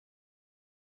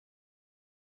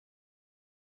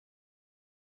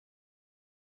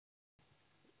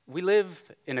We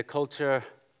live in a culture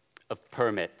of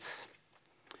permits,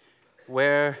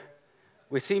 where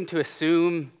we seem to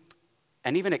assume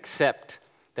and even accept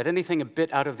that anything a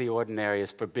bit out of the ordinary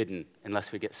is forbidden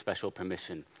unless we get special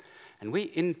permission. And we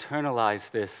internalize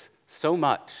this so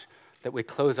much that we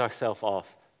close ourselves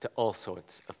off to all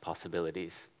sorts of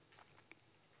possibilities.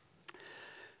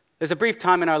 There's a brief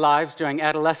time in our lives during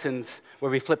adolescence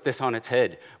where we flip this on its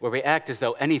head, where we act as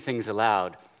though anything's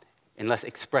allowed unless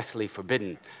expressly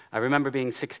forbidden. I remember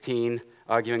being 16,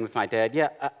 arguing with my dad. Yeah,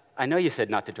 I know you said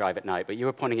not to drive at night, but you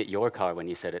were pointing at your car when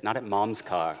you said it, not at Mom's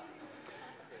car.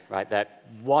 Right, that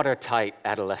watertight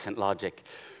adolescent logic.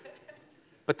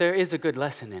 But there is a good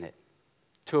lesson in it.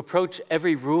 To approach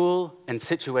every rule and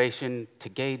situation to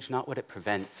gauge not what it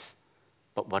prevents,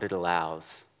 but what it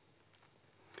allows.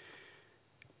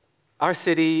 Our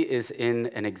city is in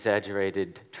an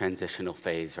exaggerated transitional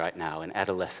phase right now, an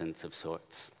adolescence of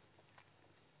sorts.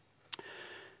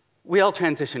 We all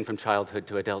transition from childhood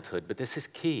to adulthood, but this is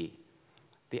key.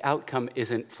 The outcome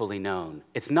isn't fully known.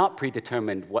 It's not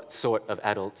predetermined what sort of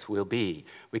adults we'll be.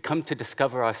 We come to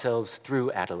discover ourselves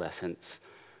through adolescence,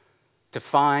 to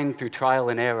find through trial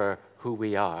and error who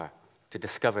we are, to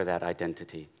discover that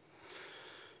identity.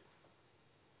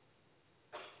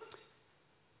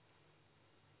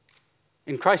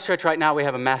 In Christchurch right now, we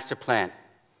have a master plan,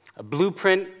 a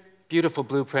blueprint, beautiful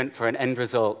blueprint for an end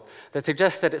result that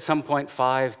suggests that at some point,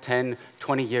 5, 10,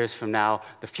 20 years from now,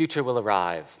 the future will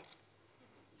arrive.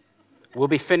 We'll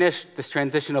be finished, this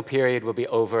transitional period will be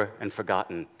over and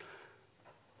forgotten.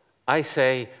 I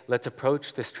say, let's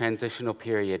approach this transitional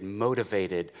period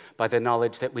motivated by the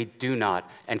knowledge that we do not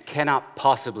and cannot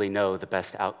possibly know the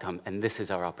best outcome, and this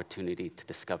is our opportunity to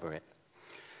discover it.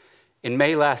 In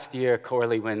May last year,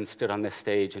 Coralie Wynn stood on this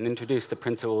stage and introduced the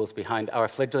principles behind our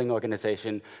fledgling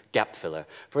organization, Gap Filler.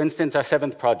 For instance, our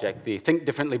 7th project, the Think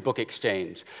Differently Book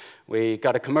Exchange. We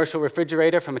got a commercial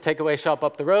refrigerator from a takeaway shop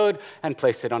up the road and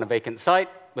placed it on a vacant site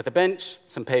with a bench,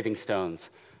 some paving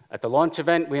stones. At the launch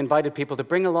event, we invited people to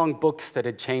bring along books that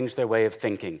had changed their way of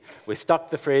thinking. We stocked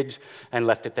the fridge and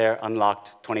left it there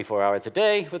unlocked 24 hours a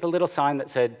day with a little sign that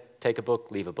said, take a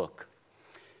book, leave a book.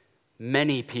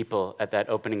 Many people at that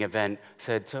opening event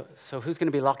said, so who's going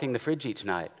to be locking the fridge each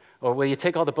night? Or will you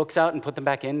take all the books out and put them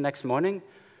back in next morning?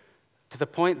 To the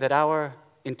point that our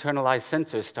internalized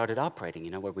sensors started operating. You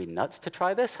know, were we nuts to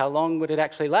try this? How long would it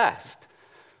actually last?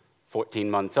 14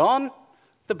 months on,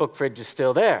 the book fridge is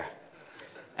still there.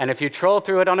 And if you troll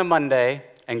through it on a Monday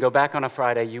and go back on a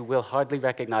Friday, you will hardly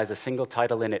recognize a single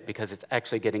title in it because it's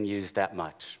actually getting used that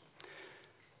much.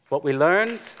 What we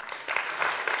learned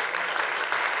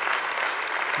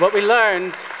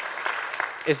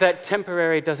is that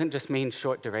temporary doesn't just mean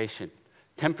short duration.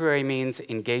 Temporary means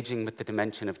engaging with the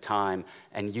dimension of time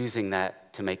and using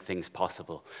that to make things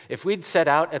possible. If we'd set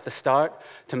out at the start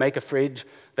to make a fridge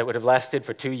that would have lasted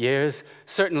for 2 years,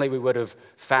 certainly we would have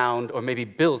found or maybe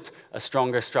built a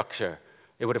stronger structure.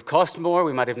 It would have cost more.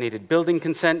 We might have needed building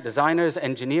consent, designers,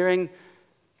 engineering.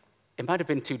 It might have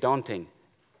been too daunting,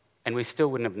 and we still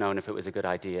wouldn't have known if it was a good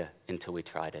idea until we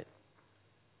tried it.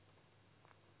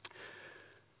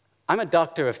 I'm a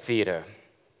doctor of theater.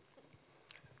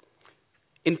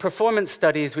 In performance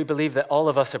studies, we believe that all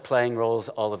of us are playing roles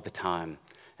all of the time,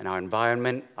 and our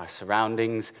environment, our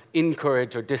surroundings,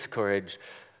 encourage or discourage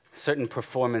certain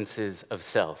performances of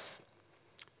self.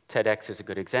 TEDx is a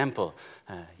good example.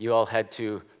 You all had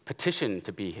to petition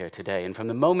to be here today, and from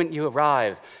the moment you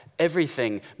arrive,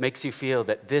 everything makes you feel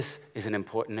that this is an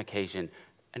important occasion,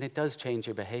 and it does change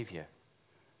your behavior.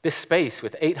 This space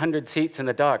with 800 seats in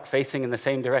the dark facing in the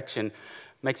same direction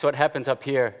makes what happens up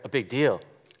here a big deal.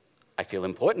 I feel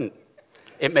important.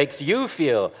 It makes you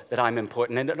feel that I'm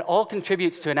important, and it all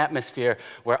contributes to an atmosphere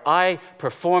where I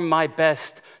perform my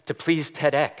best to please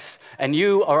TEDx, and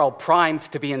you are all primed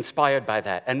to be inspired by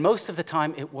that. And most of the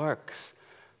time, it works.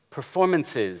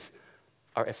 Performances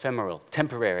are ephemeral,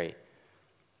 temporary,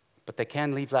 but they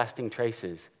can leave lasting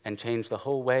traces and change the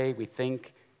whole way we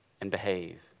think and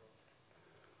behave.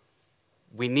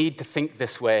 We need to think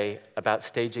this way about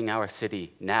staging our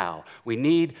city now. We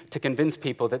need to convince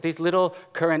people that these little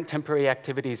current temporary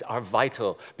activities are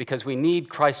vital because we need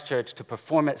Christchurch to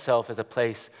perform itself as a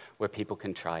place where people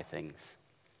can try things.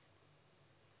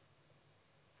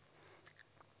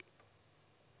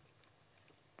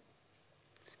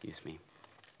 Excuse me.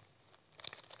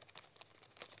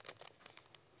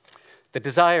 The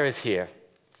desire is here.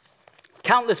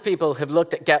 Countless people have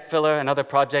looked at Gap Filler and other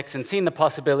projects and seen the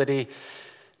possibility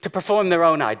to perform their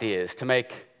own ideas, to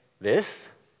make this,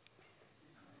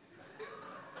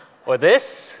 or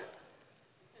this.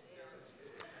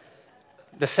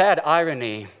 The sad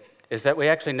irony is that we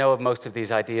actually know of most of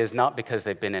these ideas not because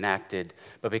they've been enacted,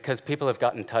 but because people have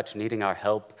got in touch needing our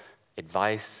help,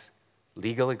 advice,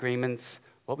 legal agreements.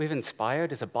 What we've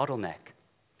inspired is a bottleneck.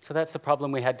 So that's the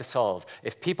problem we had to solve.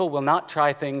 If people will not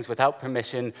try things without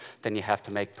permission, then you have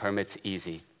to make permits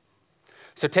easy.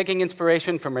 So taking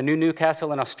inspiration from Renew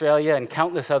Newcastle in Australia and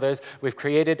countless others, we've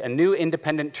created a new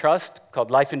independent trust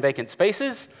called Life in Vacant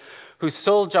Spaces, whose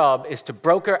sole job is to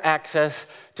broker access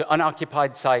to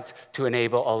unoccupied sites to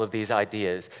enable all of these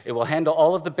ideas. It will handle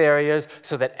all of the barriers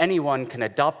so that anyone can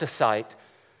adopt a site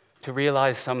to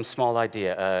realize some small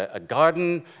idea, a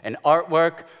garden, an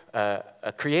artwork,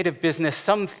 a creative business,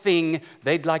 something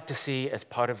they'd like to see as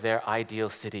part of their ideal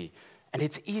city. And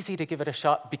it's easy to give it a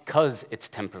shot because it's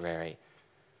temporary.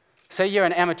 Say you're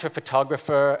an amateur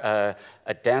photographer,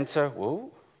 a dancer,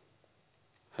 whoa,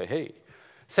 hey.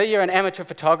 Say you're an amateur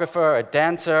photographer, a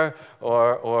dancer,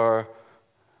 or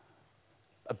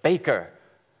a baker,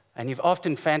 and you've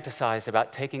often fantasized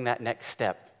about taking that next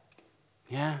step.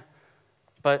 Yeah,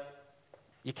 but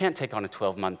you can't take on a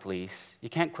 12-month lease. You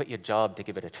can't quit your job to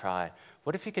give it a try.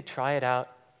 What if you could try it out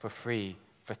for free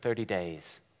for 30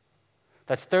 days?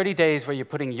 That's 30 days where you're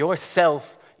putting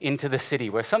yourself into the city,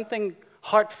 where something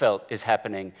heartfelt is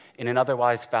happening in an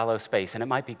otherwise fallow space, and it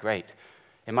might be great.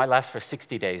 It might last for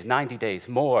 60 days, 90 days,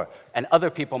 more, and other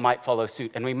people might follow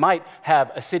suit, and we might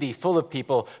have a city full of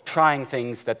people trying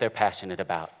things that they're passionate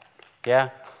about. Yeah?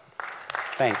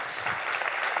 Thanks.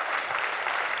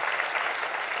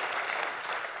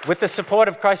 With the support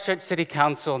of Christchurch City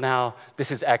Council now, this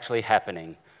is actually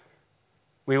happening.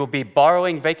 We will be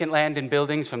borrowing vacant land and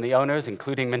buildings from the owners,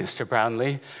 including Minister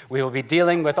Brownlee. We will be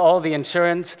dealing with all the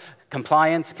insurance,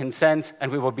 compliance, consents,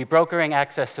 and we will be brokering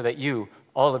access so that you,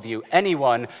 all of you,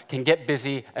 anyone can get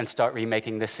busy and start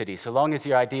remaking this city. So long as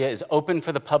your idea is open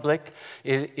for the public,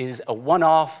 is a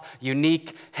one-off,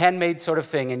 unique, handmade sort of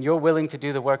thing, and you're willing to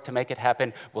do the work to make it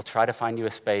happen, we'll try to find you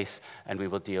a space, and we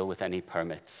will deal with any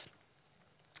permits.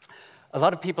 A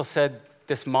lot of people said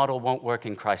this model won't work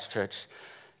in Christchurch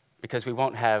because we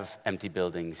won't have empty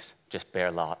buildings, just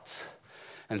bare lots.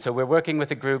 And so we're working with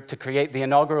a group to create the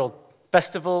inaugural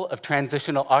Festival of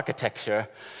Transitional Architecture,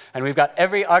 and we've got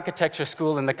every architecture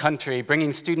school in the country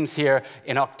bringing students here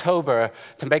in October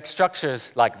to make structures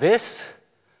like this,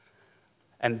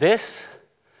 and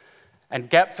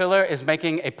Gap Filler is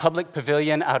making a public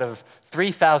pavilion out of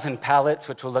 3,000 pallets,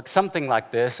 which will look something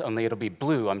like this, only it'll be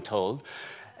blue, I'm told.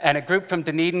 And a group from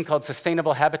Dunedin called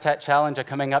Sustainable Habitat Challenge are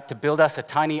coming up to build us a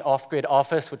tiny off-grid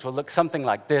office, which will look something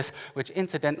like this, which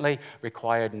incidentally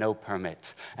required no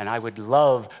permits. And I would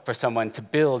love for someone to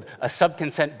build a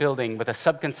sub-consent building with a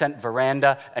sub-consent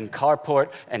veranda and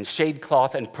carport and shade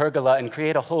cloth and pergola and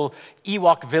create a whole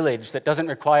Ewok village that doesn't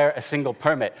require a single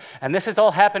permit. And this is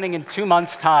all happening in 2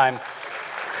 months' time.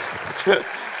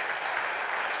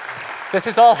 This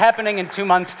is all happening in 2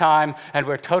 months' time, and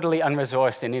we're totally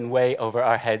unresourced and in way over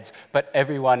our heads, but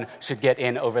everyone should get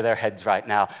in over their heads right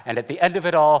now. And at the end of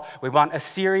it all, we want a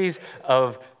series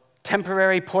of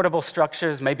temporary portable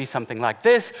structures, maybe something like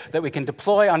this, that we can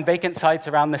deploy on vacant sites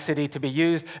around the city to be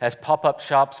used as pop-up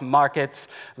shops, markets,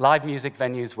 live music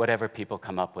venues, whatever people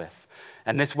come up with.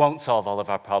 And this won't solve all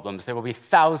of our problems. There will be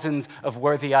thousands of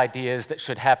worthy ideas that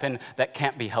should happen that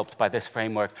can't be helped by this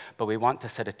framework, but we want to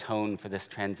set a tone for this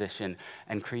transition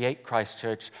and create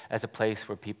Christchurch as a place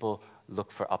where people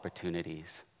look for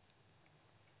opportunities.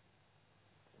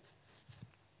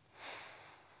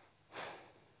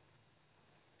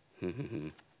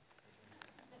 The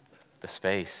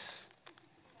space,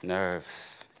 nerves.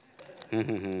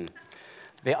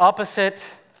 The opposite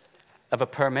of a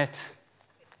permit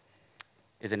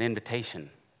is an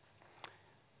invitation.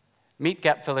 Meet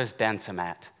Gap Filler's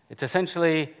Dancer-Mat. It's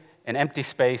essentially an empty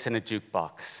space in a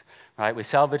jukebox. Right? We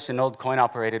salvaged an old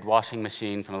coin-operated washing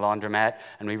machine from a laundromat,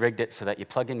 and we rigged it so that you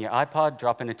plug in your iPod,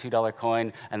 drop in a $2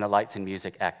 coin, and the lights and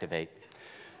music activate.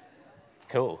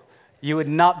 Cool. You would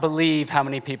not believe how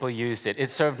many people used it.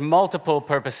 It served multiple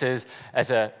purposes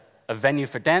as a venue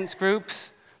for dance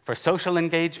groups, for social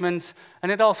engagements,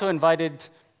 and it also invited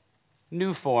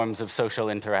new forms of social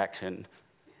interaction.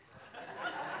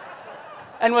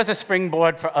 And was a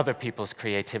springboard for other people's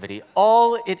creativity.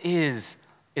 All it is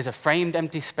a framed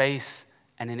empty space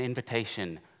and an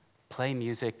invitation. Play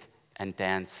music and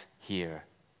dance here.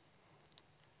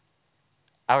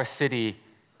 Our city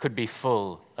could be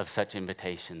full of such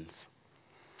invitations.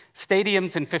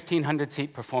 Stadiums and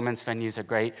 1,500-seat performance venues are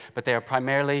great, but they are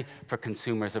primarily for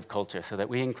consumers of culture, so that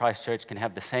we in Christchurch can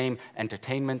have the same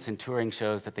entertainments and touring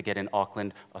shows that they get in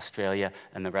Auckland, Australia,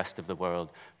 and the rest of the world.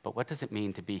 But what does it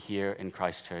mean to be here in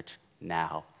Christchurch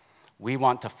now? We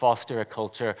want to foster a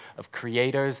culture of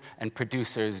creators and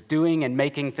producers doing and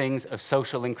making things of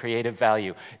social and creative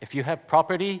value. If you have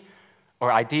property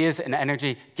or ideas and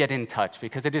energy, get in touch,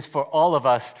 because it is for all of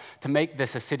us to make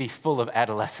this a city full of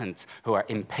adolescents who are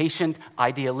impatient,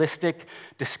 idealistic,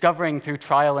 discovering through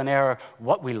trial and error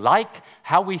what we like,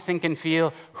 how we think and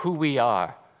feel, who we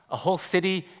are. A whole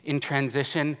city in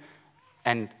transition,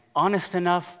 and honest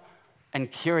enough and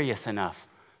curious enough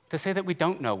to say that we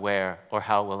don't know where or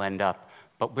how we'll end up,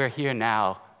 but we're here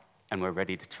now and we're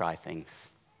ready to try things.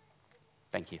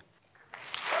 Thank you.